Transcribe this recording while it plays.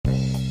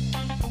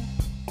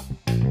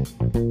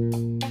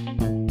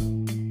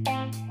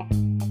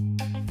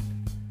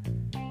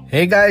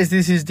Hey guys,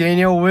 this is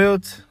Daniel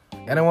Wilt,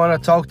 and I want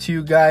to talk to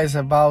you guys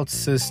about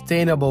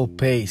sustainable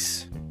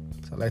pace.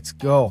 So let's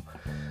go.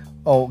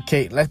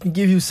 Okay, let me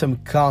give you some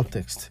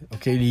context.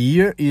 Okay, the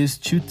year is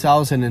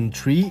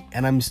 2003,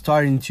 and I'm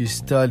starting to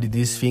study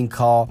this thing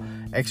called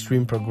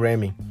extreme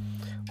programming,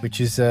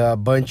 which is a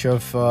bunch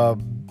of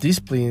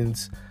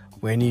disciplines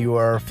when you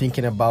are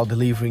thinking about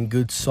delivering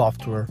good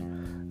software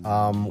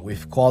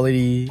with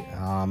quality,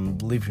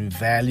 delivering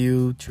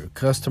value to your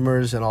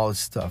customers and all this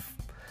stuff.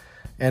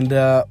 And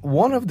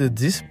one of the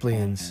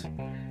disciplines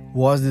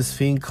was this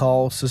thing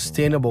called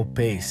sustainable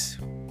pace.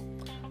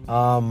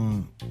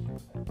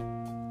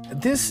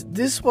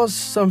 This was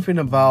something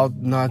about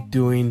not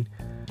doing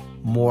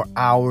more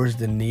hours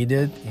than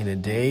needed in a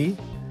day,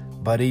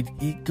 but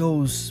it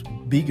goes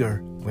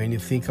bigger when you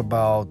think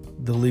about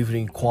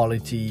delivering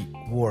quality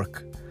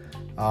work.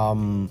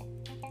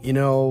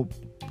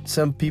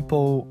 Some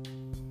people,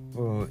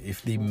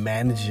 if they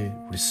manage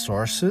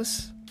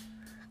resources,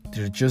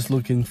 they're just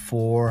looking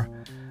for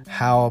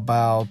how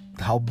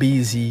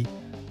busy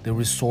the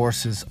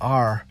resources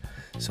are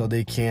so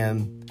they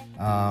can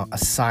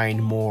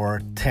assign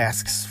more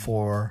tasks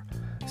for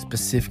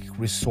specific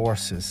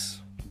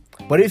resources.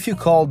 But if you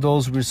call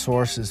those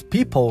resources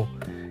people,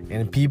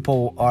 and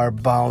people are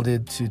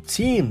bounded to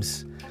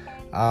teams,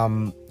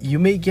 you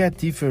may get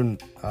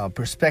different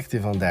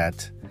perspective on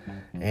that.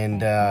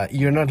 And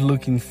you're not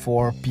looking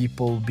for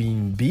people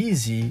being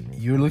busy,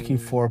 you're looking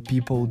for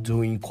people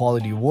doing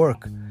quality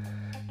work.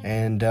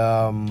 And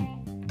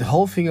the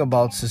whole thing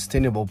about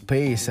sustainable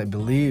pace, I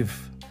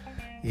believe,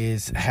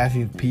 is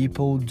having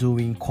people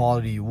doing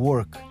quality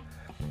work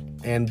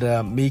and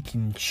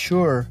making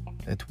sure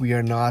that we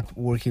are not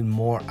working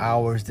more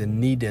hours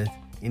than needed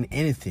in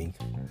anything.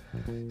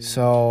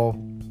 So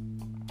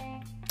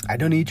I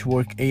don't need to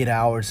work 8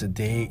 hours a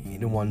day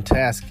in one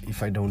task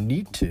if I don't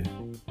need to.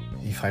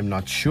 If I'm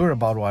not sure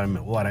about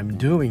what I'm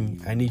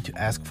doing, I need to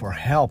ask for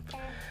help.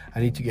 I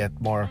need to get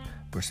more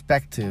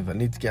perspective. I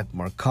need to get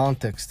more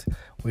context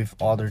with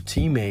other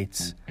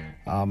teammates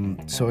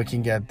so I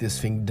can get this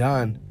thing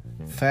done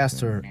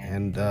faster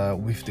and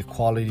with the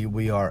quality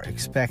we are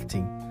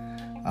expecting.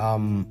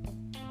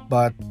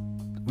 But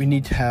we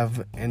need to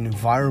have an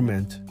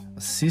environment,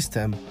 a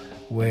system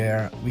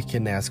where we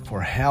can ask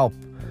for help,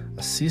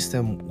 a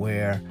system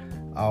where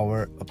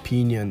our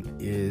opinion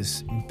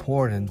is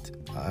important,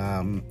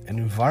 an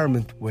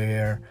environment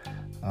where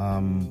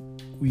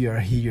we are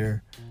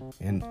here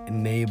and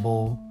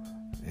enable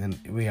and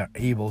we are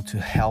able to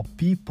help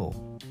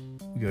people.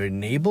 We are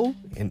enabled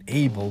and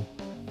able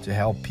to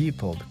help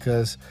people,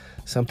 because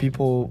some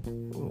people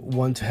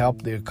want to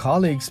help their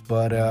colleagues,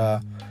 but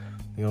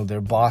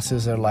their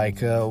bosses are like,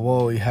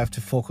 whoa, you have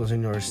to focus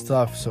on your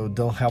stuff, so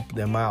don't help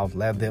them out,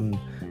 let them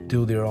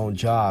do their own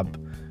job.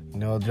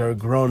 They're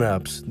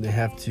grown-ups, they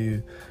have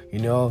to,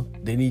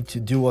 they need to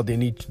do what they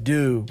need to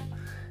do.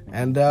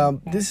 And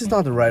this is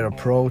not the right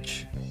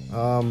approach,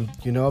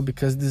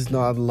 because this is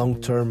not a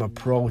long-term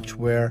approach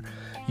where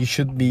you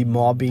should be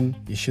mobbing,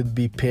 you should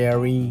be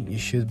pairing, you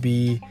should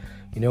be,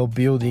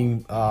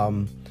 building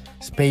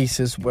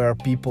spaces where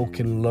people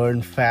can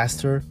learn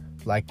faster,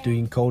 like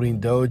doing coding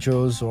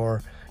dojos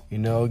or,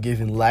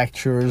 giving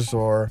lectures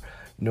or,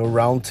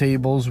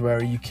 roundtables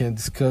where you can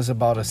discuss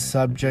about a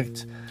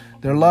subject.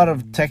 There are a lot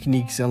of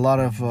techniques and a lot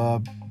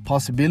of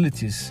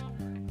possibilities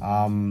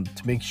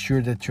to make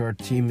sure that your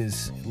team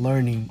is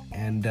learning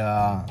and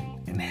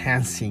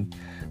enhancing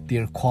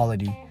their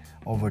quality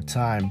over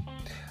time.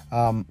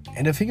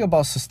 And the thing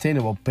about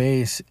sustainable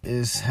pace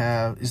is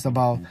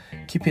about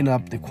keeping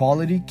up the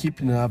quality,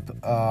 keeping up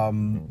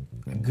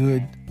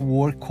good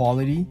work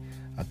quality,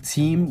 a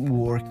team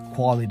work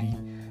quality,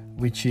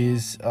 which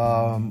is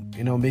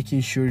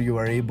making sure you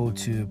are able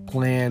to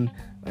plan,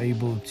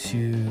 able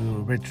to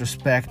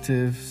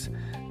retrospectives,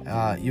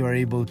 you are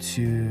able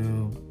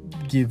to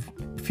give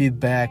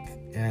feedback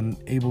and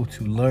able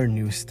to learn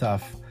new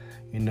stuff,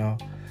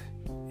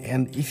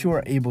 and if you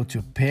are able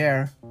to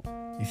pair,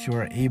 if you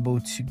are able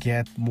to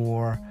get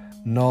more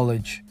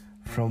knowledge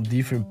from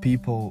different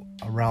people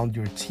around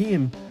your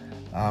team,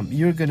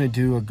 you're gonna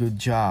do a good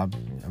job,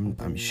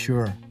 I'm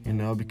sure,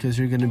 because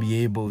you're gonna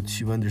be able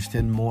to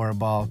understand more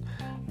about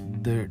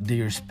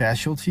their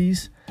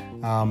specialties.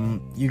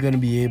 You're gonna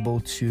be able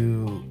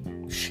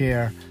to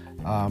share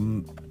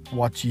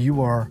what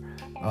you are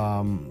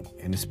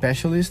a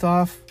specialist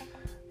of.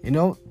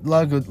 A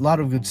lot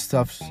of good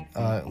stuff.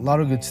 A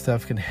lot of good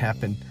stuff can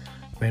happen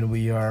when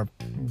we are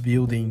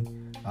building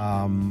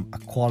a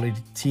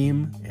quality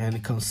team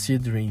and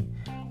considering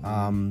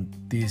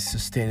this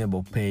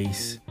sustainable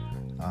pace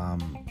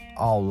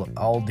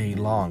all day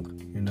long.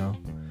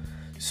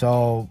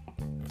 So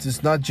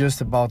it's not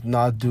just about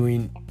not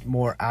doing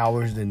more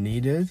hours than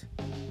needed.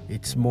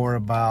 It's more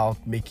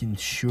about making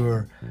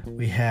sure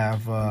we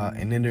have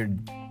an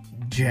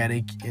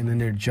energetic and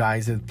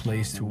energized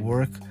place to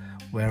work,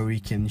 where we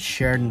can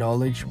share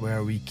knowledge,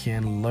 where we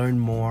can learn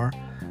more,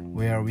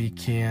 where we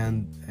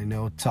can,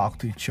 talk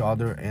to each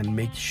other and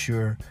make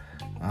sure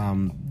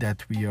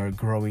that we are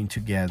growing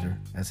together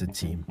as a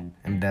team.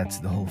 And that's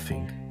the whole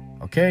thing.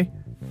 Okay?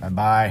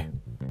 Bye-bye.